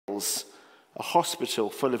ills, a hospital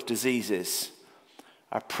full of diseases,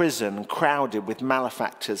 a prison crowded with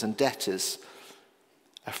malefactors and debtors,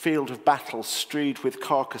 a field of battle strewed with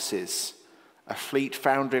carcasses, a fleet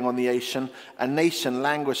foundering on the ocean, a nation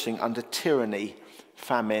languishing under tyranny,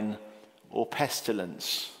 famine, or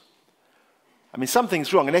pestilence. I mean,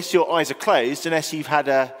 something's wrong. Unless your eyes are closed, unless you've had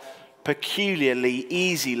a peculiarly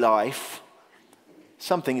easy life,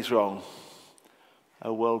 something is wrong.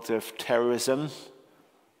 A world of terrorism,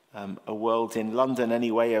 a world in London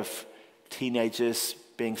anyway of teenagers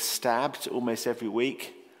being stabbed almost every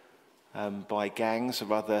week by gangs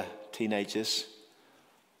of other teenagers.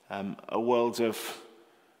 A world of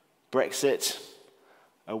Brexit,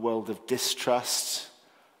 a world of distrust,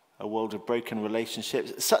 a world of broken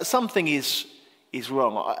relationships. Something is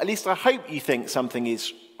wrong. At least I hope you think something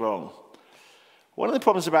is wrong. One of the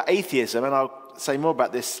problems about atheism, and I'll say more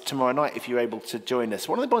about this tomorrow night if you're able to join us.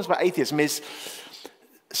 One of the problems about atheism is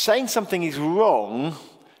saying something is wrong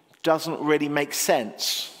doesn't really make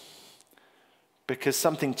sense because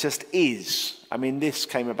something just is. I mean, this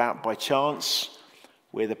came about by chance.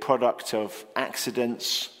 We're the product of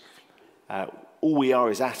accidents. All we are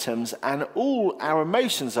is atoms, and all our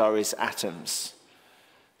emotions are is atoms.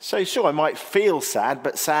 So sure, I might feel sad,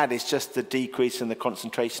 but sad is just the decrease in the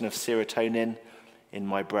concentration of serotonin in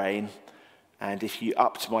my brain. And if you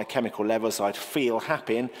upped my chemical levels, I'd feel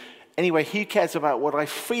happy. And anyway, who cares about what I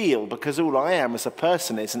feel? Because all I am as a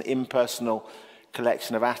person is an impersonal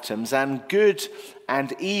collection of atoms. And good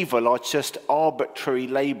and evil are just arbitrary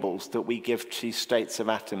labels that we give to states of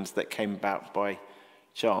atoms that came about by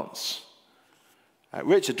chance.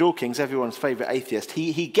 Richard Dawkins, everyone's favourite atheist,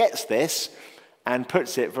 he gets this and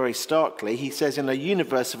puts it very starkly. He says, in a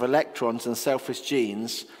universe of electrons and selfish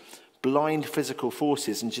genes, blind physical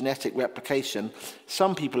forces and genetic replication,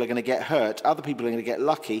 some people are going to get hurt, other people are going to get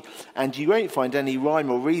lucky, and you won't find any rhyme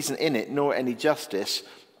or reason in it, nor any justice.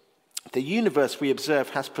 The universe we observe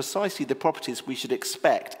has precisely the properties we should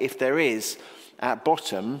expect if there is, at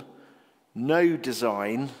bottom, no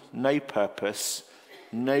design, no purpose,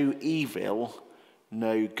 no evil,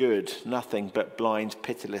 no good, nothing but blind,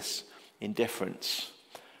 pitiless indifference.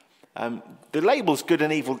 The labels good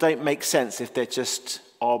and evil don't make sense if they're just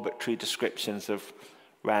arbitrary descriptions of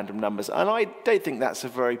random numbers. And I don't think that's a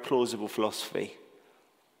very plausible philosophy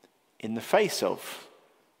in the face of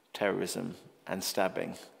terrorism and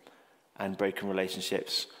stabbing and broken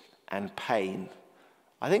relationships and pain.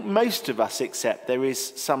 I think most of us accept there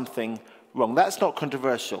is something wrong. That's not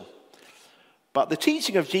controversial. But the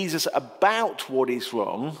teaching of Jesus about what is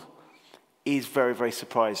wrong is very, very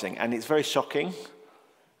surprising. And it's very shocking.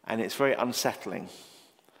 And it's very unsettling.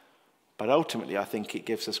 But ultimately, I think it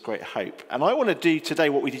gives us great hope. And I want to do today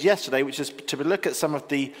what we did yesterday, which is to look at some of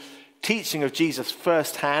the teaching of Jesus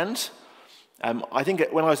firsthand. I think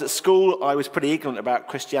when I was at school, I was pretty ignorant about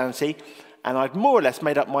Christianity. And I'd more or less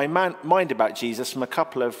made up my mind about Jesus from a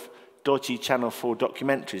couple of dodgy Channel 4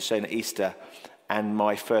 documentaries shown at Easter and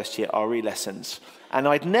my first year RE lessons. And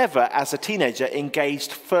I'd never, as a teenager,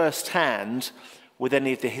 engaged firsthand with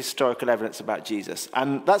any of the historical evidence about Jesus.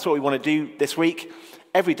 And that's what we want to do this week.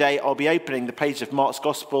 Every day I'll be opening the page of Mark's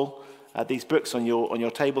Gospel, these books on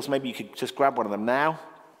your tables. Maybe you could just grab one of them now.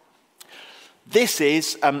 This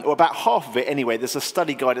is, or about half of it anyway, there's a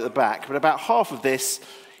study guide at the back, but about half of this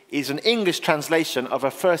is an English translation of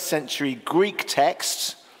a first century Greek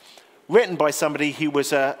text written by somebody who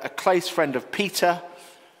was a close friend of Peter,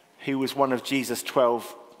 who was one of Jesus'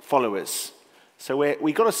 12 followers. So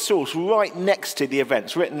we got a source right next to the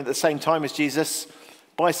events, written at the same time as Jesus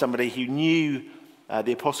by somebody who knew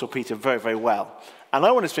the Apostle Peter very, very well. And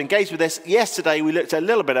I want us to engage with this. Yesterday we looked a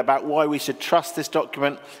little bit about why we should trust this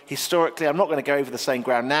document historically. I'm not going to go over the same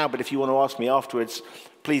ground now, but if you want to ask me afterwards,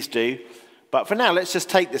 please do. But for now, let's just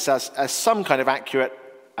take this as some kind of accurate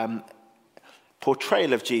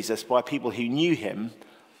portrayal of Jesus by people who knew him.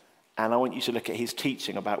 And I want you to look at his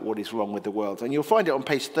teaching about what is wrong with the world. And you'll find it on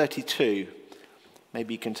page 32.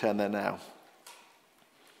 Maybe you can turn there now.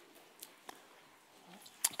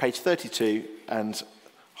 Page 32 and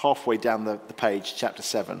halfway down the page, chapter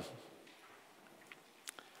 7.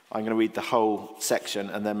 I'm going to read the whole section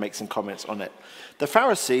and then make some comments on it. The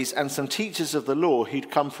Pharisees and some teachers of the law who'd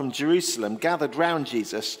come from Jerusalem gathered round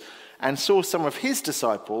Jesus and saw some of his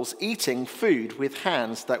disciples eating food with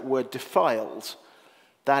hands that were defiled,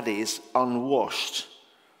 that is, unwashed.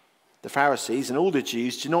 The Pharisees and all the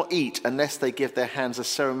Jews do not eat unless they give their hands a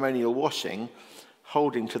ceremonial washing,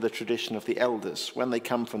 holding to the tradition of the elders. When they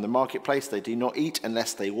come from the marketplace, they do not eat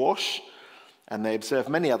unless they wash, and they observe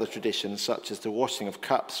many other traditions, such as the washing of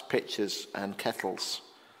cups, pitchers, and kettles.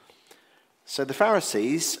 So the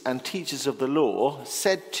Pharisees and teachers of the law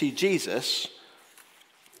said to Jesus,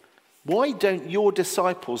 "Why don't your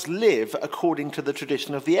disciples live according to the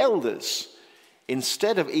tradition of the elders,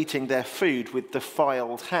 instead of eating their food with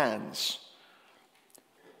defiled hands?"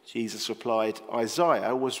 Jesus replied,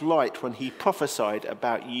 "Isaiah was right when he prophesied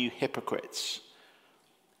about you hypocrites.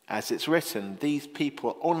 As it's written, these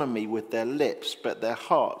people honor me with their lips, but their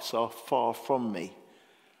hearts are far from me.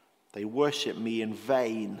 They worship me in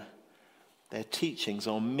vain. Their teachings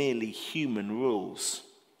are merely human rules.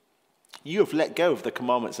 You have let go of the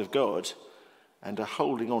commandments of God and are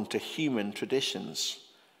holding on to human traditions."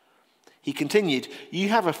 He continued, "You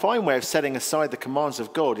have a fine way of setting aside the commands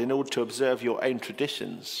of God in order to observe your own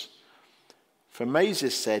traditions. For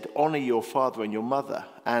Moses said, 'Honor your father and your mother,'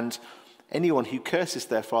 and anyone who curses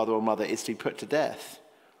their father or mother is to be put to death.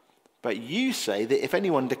 But you say that if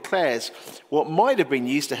anyone declares what might have been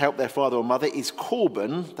used to help their father or mother is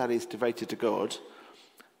korban, that is devoted to God,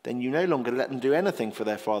 then you no longer let them do anything for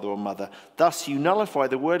their father or mother. Thus you nullify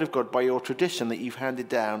the word of God by your tradition that you've handed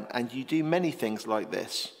down, and you do many things like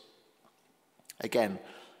this." Again,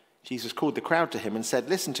 Jesus called the crowd to him and said,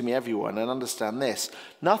 "Listen to me, everyone, and understand this.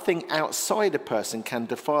 Nothing outside a person can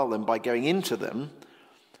defile them by going into them.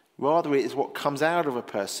 Rather, it is what comes out of a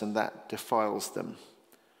person that defiles them."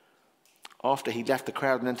 After he left the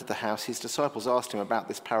crowd and entered the house, his disciples asked him about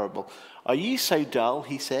this parable. "Are you so dull?"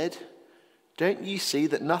 he said. "Don't you see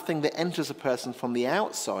that nothing that enters a person from the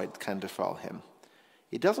outside can defile him?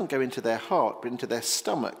 It doesn't go into their heart, but into their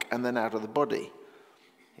stomach and then out of the body."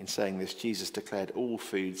 In saying this, Jesus declared all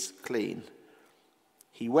foods clean.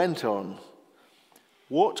 He went on,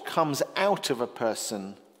 "What comes out of a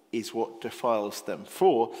person is what defiles them.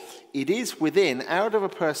 For it is within, out of a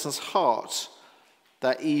person's heart,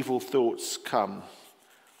 that evil thoughts come: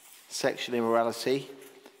 sexual immorality,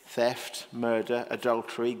 theft, murder,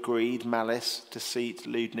 adultery, greed, malice, deceit,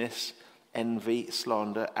 lewdness, envy,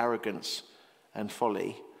 slander, arrogance, and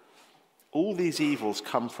folly. All these evils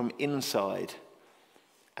come from inside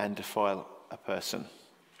and defile a person."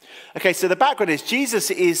 Okay, so the background is Jesus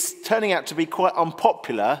is turning out to be quite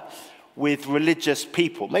unpopular with religious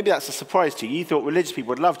people. Maybe that's a surprise to you. You thought religious people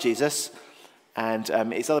would love Jesus, and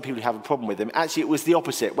it's other people who have a problem with him. Actually, it was the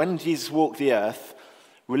opposite. When Jesus walked the earth,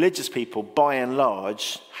 religious people, by and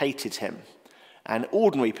large, hated him, and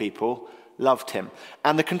ordinary people loved him.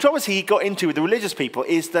 And the controversy he got into with the religious people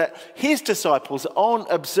is that his disciples aren't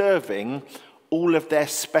observing all of their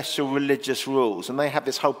special religious rules. And they have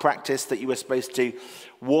this whole practice that you were supposed to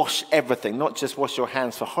wash everything, not just wash your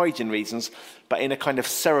hands for hygiene reasons, but in a kind of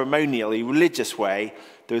ceremonially religious way,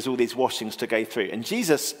 there's all these washings to go through. And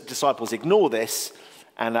Jesus' disciples ignore this,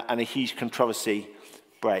 and a huge controversy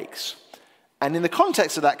breaks. And in the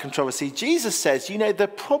context of that controversy, Jesus says, you know, the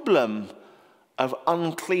problem of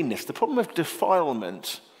uncleanness, the problem of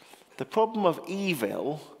defilement, the problem of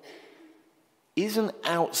evil isn't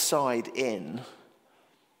outside in,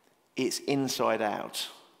 it's inside out.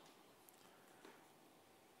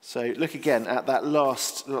 So look again at that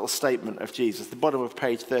last little statement of Jesus, the bottom of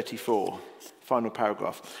page 34, final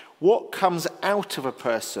paragraph. What comes out of a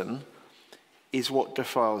person is what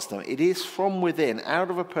defiles them. It is from within, out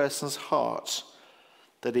of a person's heart,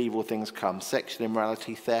 that evil things come: sexual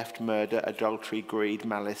immorality, theft, murder, adultery, greed,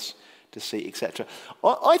 malice, deceit, etc.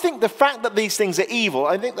 I think the fact that these things are evil,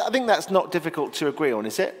 I think that's not difficult to agree on,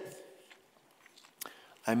 is it?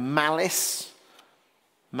 And malice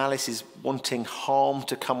is wanting harm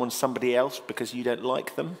to come on somebody else because you don't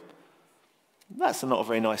like them. That's not a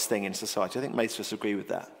very nice thing in society. I think most of us agree with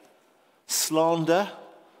that. Slander,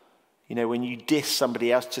 you know, when you diss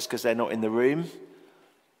somebody else just because they're not in the room,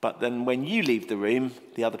 but then when you leave the room,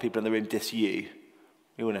 the other people in the room diss you.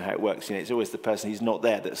 We all know how it works. You know, it's always the person who's not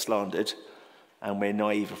there that's slandered, and we're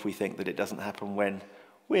naive if we think that it doesn't happen when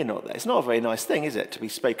we're not there. It's not a very nice thing, is it, to be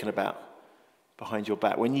spoken about behind your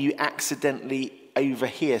back? When you accidentally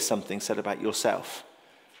overhear something said about yourself,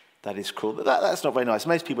 that is cruel. That's not very nice.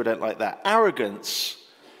 Most people don't like that. Arrogance.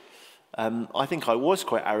 I think I was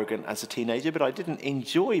quite arrogant as a teenager, but I didn't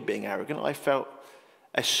enjoy being arrogant. I felt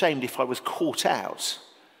ashamed if I was caught out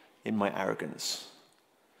in my arrogance.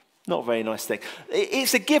 Not a very nice thing.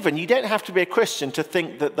 It's a given. You don't have to be a Christian to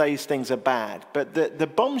think that those things are bad. But the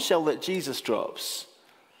bombshell that Jesus drops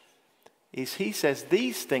is he says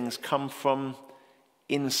these things come from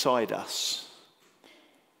inside us.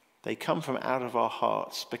 They come from out of our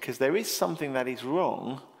hearts, because there is something that is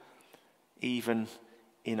wrong even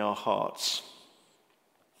in our hearts.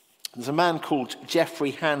 There's a man called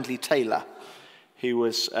Geoffrey Handley Taylor who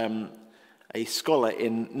was a scholar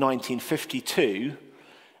in 1952,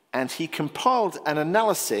 and he compiled an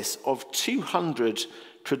analysis of 200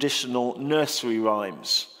 traditional nursery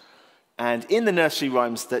rhymes. And in the nursery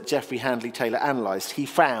rhymes that Geoffrey Handley Taylor analysed, he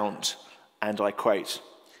found, and I quote,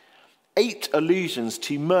 8 allusions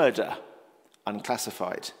to murder,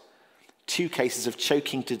 unclassified. 2 cases of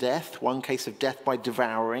choking to death, 1 case of death by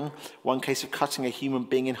devouring, 1 case of cutting a human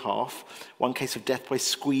being in half, 1 case of death by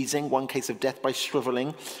squeezing, 1 case of death by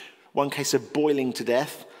shriveling, 1 case of boiling to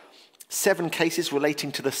death, 7 cases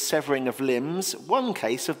relating to the severing of limbs, 1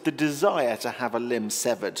 case of the desire to have a limb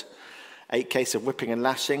severed, 8 cases of whipping and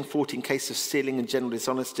lashing, 14 cases of stealing and general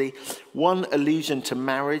dishonesty, 1 allusion to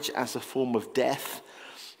marriage as a form of death,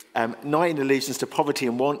 9 allusions to poverty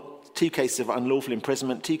and want, 2 cases of unlawful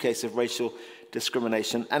imprisonment, 2 cases of racial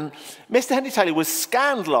discrimination. And Mr. Handley Taylor was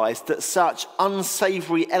scandalised that such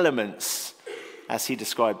unsavoury elements, as he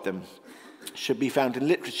described them, should be found in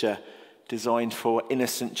literature designed for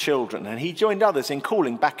innocent children. And he joined others in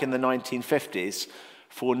calling back in the 1950s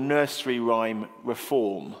for nursery rhyme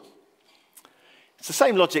reform. It's the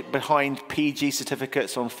same logic behind PG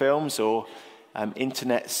certificates on films or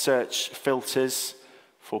internet search filters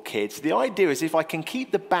for kids. The idea is if I can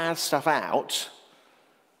keep the bad stuff out,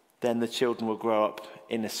 then the children will grow up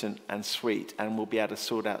innocent and sweet and will be able to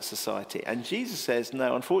sort out society. And Jesus says,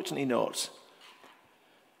 no, unfortunately not.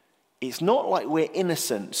 It's not like we're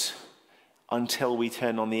innocent until we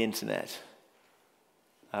turn on the internet.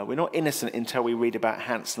 We're not innocent until we read about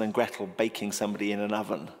Hansel and Gretel baking somebody in an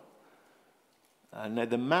oven. No,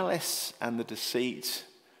 the malice and the deceit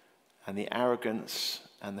and the arrogance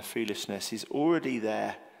and the foolishness is already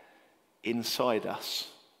there inside us.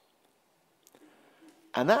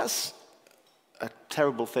 And that's a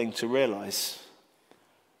terrible thing to realize.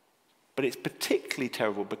 But it's particularly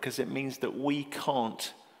terrible because it means that we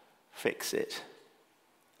can't fix it.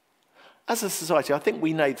 As a society, I think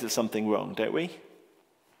we know there's something wrong, don't we?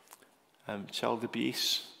 Child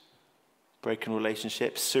abuse, broken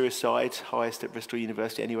relationships, suicide, highest at Bristol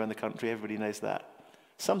University, anywhere in the country, everybody knows that.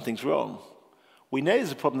 Something's wrong. We know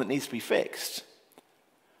there's a problem that needs to be fixed.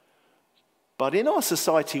 But in our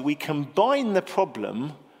society, we combine the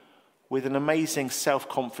problem with an amazing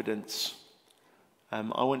self-confidence.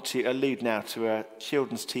 I want to allude now to a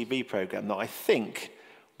children's TV programme that I think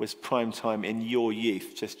was prime time in your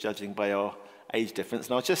youth, just judging by our age difference.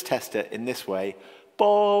 And I'll just test it in this way.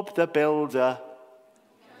 Bob the Builder.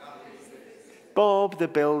 Bob the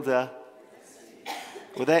Builder.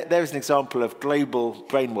 Well, there's an example of global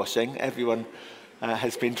brainwashing. Everyone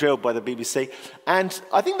has been drilled by the BBC. And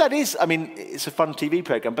I think that is, I mean, it's a fun TV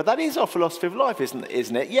programme, but that is our philosophy of life,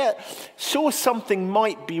 isn't it? Yeah, sure, something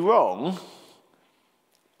might be wrong.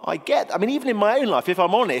 Even in my own life, if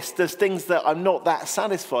I'm honest, there's things that I'm not that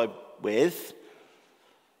satisfied with.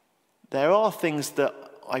 There are things that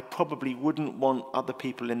I probably wouldn't want other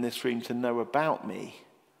people in this room to know about me.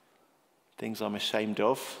 Things I'm ashamed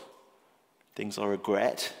of, things I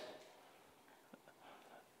regret.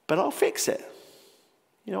 But I'll fix it.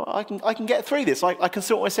 You know, I can get through this. I can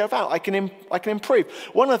sort myself out. I can improve.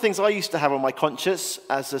 One of the things I used to have on my conscience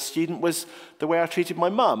as a student was the way I treated my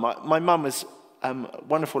mum. My mum was a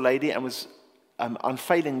wonderful lady and was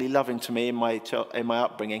unfailingly loving to me in my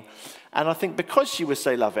upbringing. And I think because she was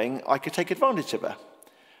so loving, I could take advantage of her.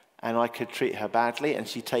 And I could treat her badly and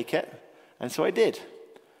she'd take it. And so I did.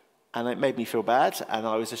 And it made me feel bad and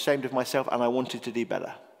I was ashamed of myself and I wanted to do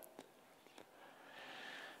better.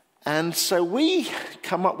 And so we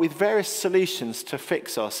come up with various solutions to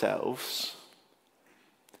fix ourselves.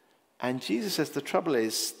 And Jesus says the trouble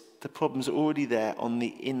is the problem's already there on the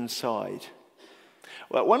inside.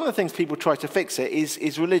 Well, one of the things people try to fix it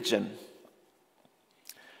is religion.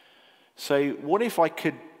 So what if I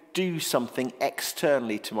could do something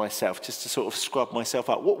externally to myself just to sort of scrub myself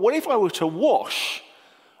up? What if I were to wash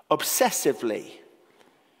obsessively?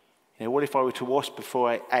 You know, what if I were to wash before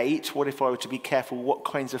I ate? What if I were to be careful what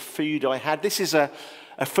kinds of food I had? This is a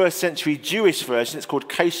first century Jewish version. It's called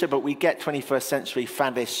kosher, but we get 21st century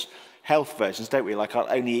faddish health versions, don't we? Like I'll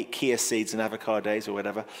only eat chia seeds and avocados or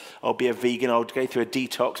whatever. I'll be a vegan. I'll go through a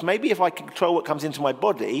detox. Maybe if I can control what comes into my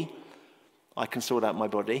body, I can sort out my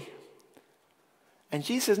body. And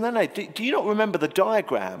Jesus says, no. Do you not remember the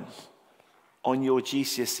diagram on your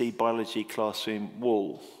GCSE biology classroom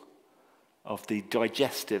wall of the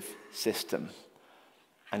digestive system?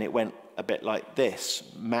 And it went a bit like this: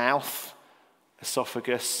 mouth,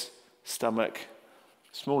 esophagus, stomach,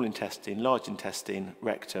 small intestine, large intestine,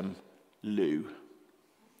 rectum, loo.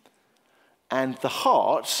 And the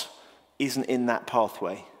heart isn't in that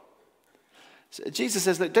pathway. So Jesus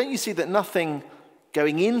says, look, don't you see that nothing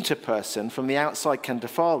going into person from the outside can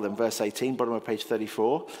defile them, verse 18, bottom of page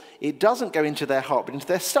 34. It doesn't go into their heart, but into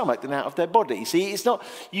their stomach and out of their body. See, it's not,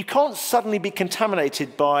 you can't suddenly be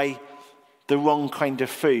contaminated by the wrong kind of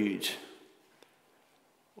food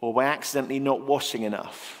or by accidentally not washing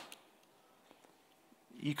enough.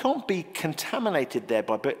 You can't be contaminated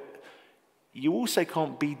thereby, but you also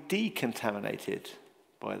can't be decontaminated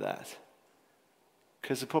by that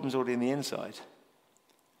because the problem's already in the inside.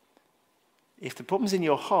 If the problem's in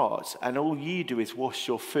your heart and all you do is wash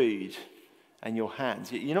your food and your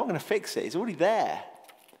hands, you're not going to fix it. It's already there.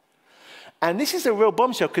 And this is a real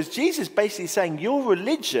bombshell because Jesus is basically saying your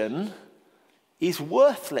religion is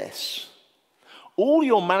worthless. All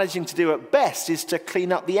you're managing to do at best is to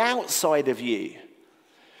clean up the outside of you.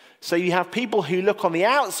 So you have people who look on the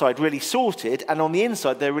outside really sorted and on the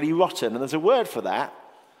inside they're really rotten. And there's a word for that,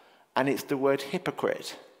 and it's the word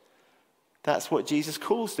hypocrite. That's what Jesus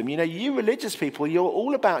calls them. You know, you religious people, you're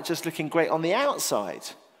all about just looking great on the outside.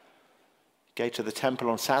 You go to the temple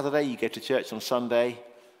on Saturday, you go to church on Sunday,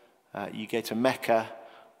 you go to Mecca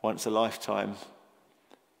once a lifetime.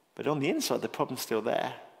 But on the inside, the problem's still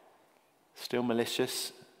there. Still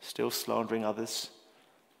malicious, still slandering others,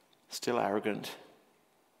 still arrogant.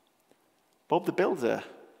 Bob the Builder,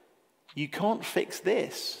 you can't fix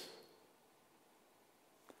this.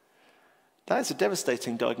 That is a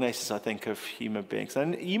devastating diagnosis, I think, of human beings.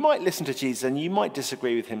 And you might listen to Jesus and you might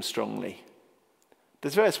disagree with him strongly.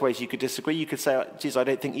 There's various ways you could disagree. You could say, Jesus, I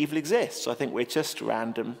don't think evil exists. I think we're just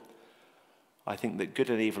random. I think that good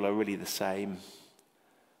and evil are really the same.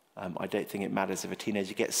 I don't think it matters if a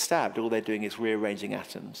teenager gets stabbed. All they're doing is rearranging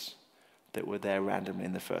atoms that were there randomly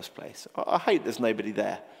in the first place. I hope there's nobody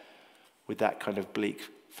there with that kind of bleak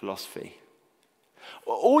philosophy.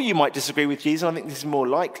 Or you might disagree with Jesus, and I think this is more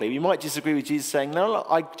likely. You might disagree with Jesus saying, no,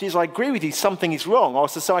 Jesus, I agree with you, something is wrong. Our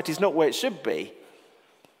society is not where it should be.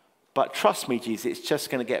 But trust me, Jesus, it's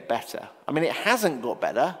just going to get better. I mean, it hasn't got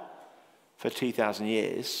better for 2,000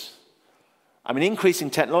 years. I mean,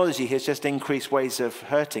 increasing technology has just increased ways of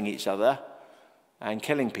hurting each other and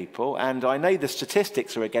killing people. And I know the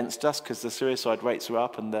statistics are against us because the suicide rates are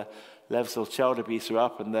up and the levels of child abuse are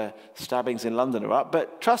up and the stabbings in London are up.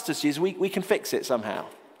 But trust us, Jesus, we can fix it somehow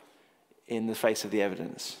in the face of the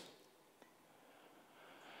evidence.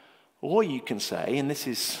 Or you can say, and this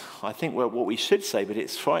is, I think, what we should say, but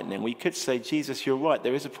it's frightening. We could say, Jesus, you're right,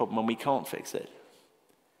 there is a problem and we can't fix it.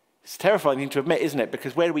 It's a terrifying thing to admit, isn't it?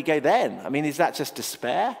 Because where do we go then? I mean, is that just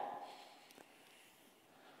despair?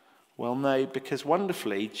 Well, no, because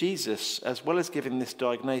wonderfully, Jesus, as well as giving this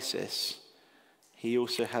diagnosis, he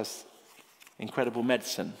also has incredible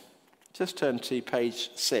medicine. Just turn to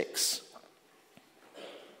page 6.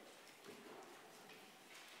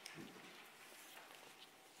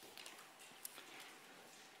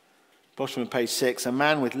 Bottom of page 6, a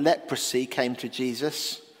man with leprosy came to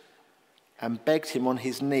Jesus and begged him on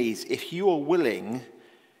his knees, if you are willing,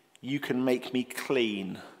 you can make me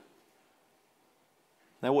clean.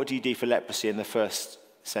 Now, what do you do for leprosy in the first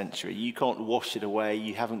century? You can't wash it away.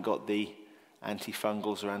 You haven't got the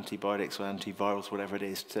antifungals or antibiotics or antivirals, whatever it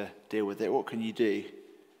is, to deal with it. What can you do?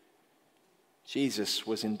 Jesus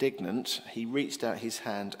was indignant. He reached out his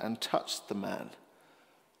hand and touched the man.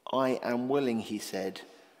 I am willing, he said,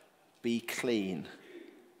 be clean.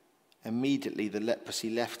 Immediately the leprosy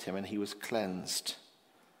left him and he was cleansed.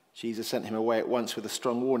 Jesus sent him away at once with a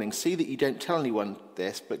strong warning. See that you don't tell anyone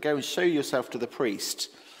this, but go and show yourself to the priest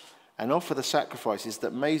and offer the sacrifices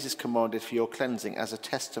that Moses commanded for your cleansing as a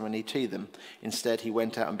testimony to them. Instead, he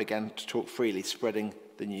went out and began to talk freely, spreading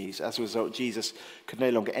the news. As a result, Jesus could no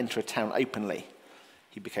longer enter a town openly.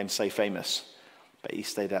 He became so famous, but he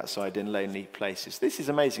stayed outside in lonely places. This is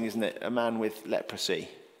amazing, isn't it? A man with leprosy.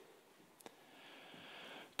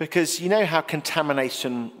 Because you know how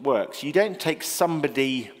contamination works. You don't take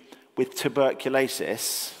somebody with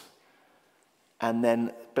tuberculosis and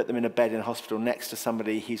then put them in a bed in a hospital next to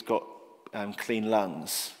somebody who's got clean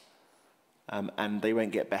lungs and they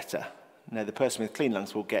won't get better. No, the person with clean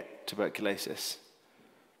lungs will get tuberculosis.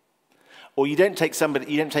 Or you don't take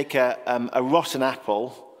a rotten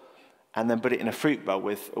apple and then put it in a fruit bowl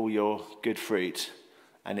with all your good fruit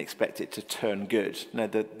and expect it to turn good. No,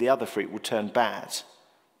 the other fruit will turn bad.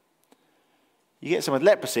 You get someone with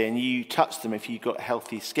leprosy and you touch them if you've got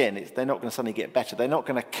healthy skin. They're not going to suddenly get better. They're not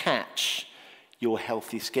going to catch your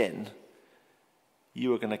healthy skin.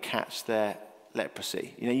 You are going to catch their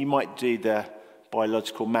leprosy. You know, you might do the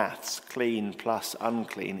biological maths. Clean plus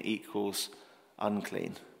unclean equals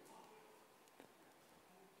unclean.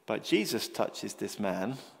 But Jesus touches this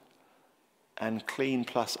man and clean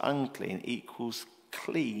plus unclean equals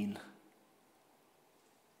clean.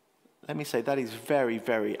 let me say, that is very,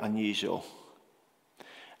 very unusual.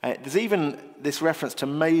 There's even this reference to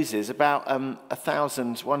Moses about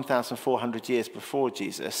 1,400 years before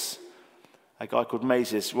Jesus. A guy called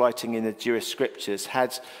Moses, writing in the Jewish scriptures,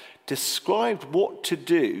 had described what to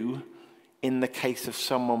do in the case of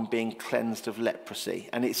someone being cleansed of leprosy.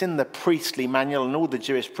 And it's in the priestly manual, and all the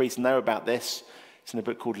Jewish priests know about this. It's in a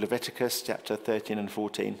book called Leviticus, chapter 13 and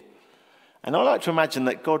 14. And I like to imagine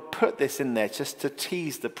that God put this in there just to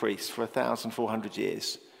tease the priests for 1,400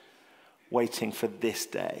 years, waiting for this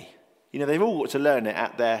day. You know, they've all got to learn it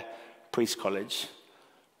at their priest college,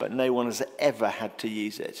 but no one has ever had to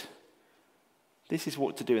use it. This is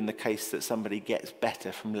what to do in the case that somebody gets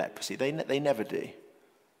better from leprosy. They never do.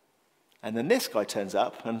 And then this guy turns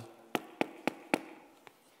up, and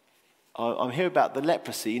I'm here about the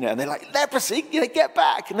leprosy, and they're like, leprosy? Get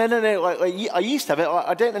back. No, I used to have it.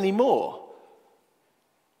 I don't anymore.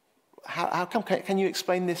 How come? Can you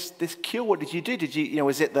explain this cure? What did you do?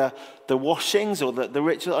 Was it the washings or the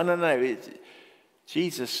ritual? Oh, no.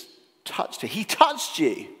 Jesus touched you. He touched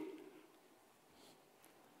you.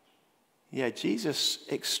 Yeah, Jesus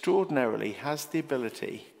extraordinarily has the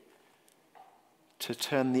ability to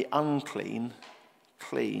turn the unclean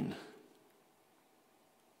clean.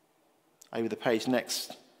 Over the page,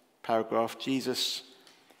 next paragraph, Jesus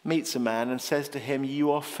meets a man and says to him,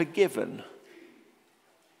 "You are forgiven."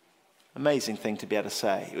 Amazing thing to be able to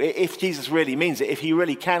say. If Jesus really means it, if he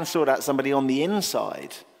really can sort out somebody on the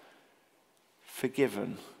inside,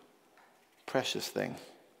 forgiven. Precious thing.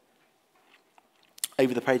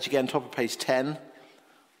 Over the page again, top of page 10.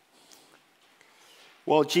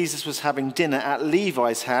 While Jesus was having dinner at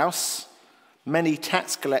Levi's house, many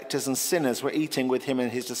tax collectors and sinners were eating with him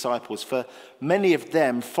and his disciples, for many of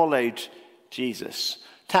them followed Jesus.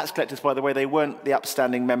 Tax collectors, by the way, they weren't the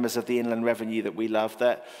upstanding members of the Inland Revenue that we love.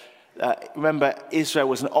 Remember, Israel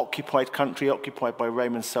was an occupied country, occupied by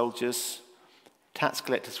Roman soldiers. Tax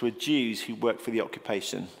collectors were Jews who worked for the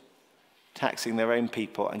occupation, taxing their own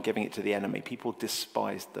people and giving it to the enemy. People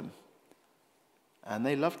despised them. And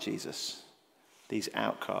they loved Jesus, these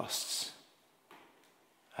outcasts,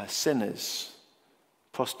 sinners,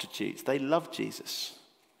 prostitutes. They loved Jesus.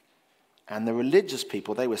 And the religious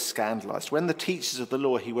people, they were scandalized. When the teachers of the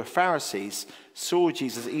law, who were Pharisees, saw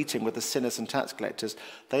Jesus eating with the sinners and tax collectors,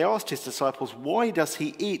 they asked his disciples, "Why does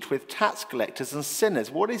he eat with tax collectors and sinners?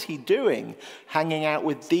 What is he doing, hanging out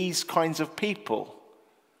with these kinds of people?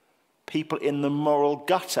 People in the moral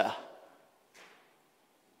gutter."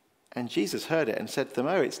 And Jesus heard it and said to them,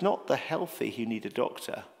 "Oh, it's not the healthy who need a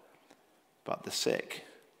doctor, but the sick.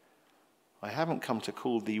 I haven't come to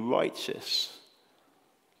call the righteous,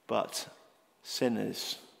 but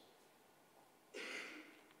sinners."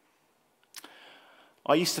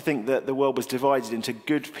 I used to think that the world was divided into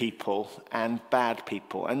good people and bad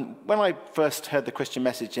people. And when I first heard the Christian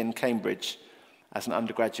message in Cambridge as an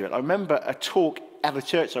undergraduate, I remember a talk at a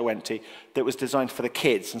church I went to that was designed for the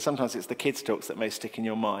kids. And sometimes it's the kids' talks that may stick in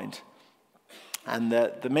your mind. And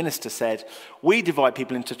the minister said, "We divide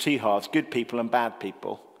people into two halves, good people and bad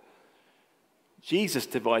people. Jesus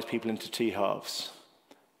divides people into two halves.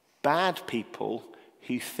 Bad people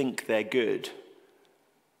who think they're good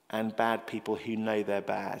and bad people who know they're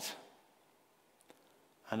bad."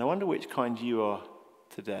 And I wonder which kind you are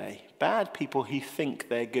today. Bad people who think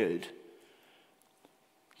they're good.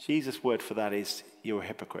 Jesus' word for that is, you're a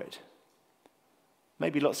hypocrite.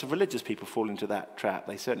 Maybe lots of religious people fall into that trap.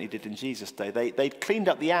 They certainly did in Jesus' day. They'd cleaned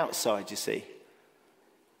up the outside, you see.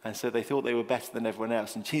 And so they thought they were better than everyone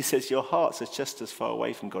else. And Jesus says, your hearts are just as far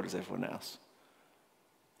away from God as everyone else.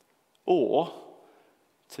 Or,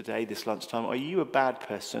 today, this lunchtime, are you a bad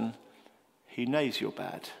person who knows you're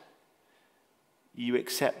bad? You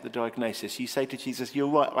accept the diagnosis. You say to Jesus, "You're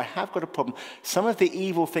right, I have got a problem. Some of the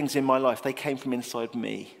evil things in my life, they came from inside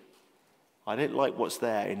me. I don't like what's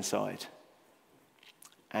there inside.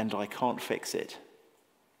 And I can't fix it."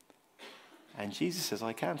 And Jesus says,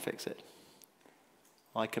 "I can fix it.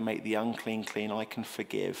 I can make the unclean clean. I can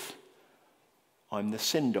forgive. I'm the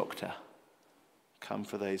sin doctor. Come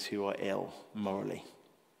for those who are ill morally."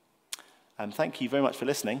 Thank you very much for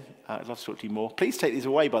listening. I'd love to talk to you more. Please take these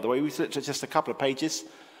away, by the way. We've looked at just a couple of pages.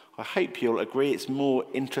 I hope you'll agree it's more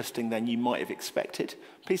interesting than you might have expected.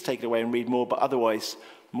 Please take it away and read more, but otherwise,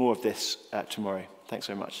 more of this tomorrow. Thanks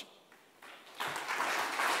very much.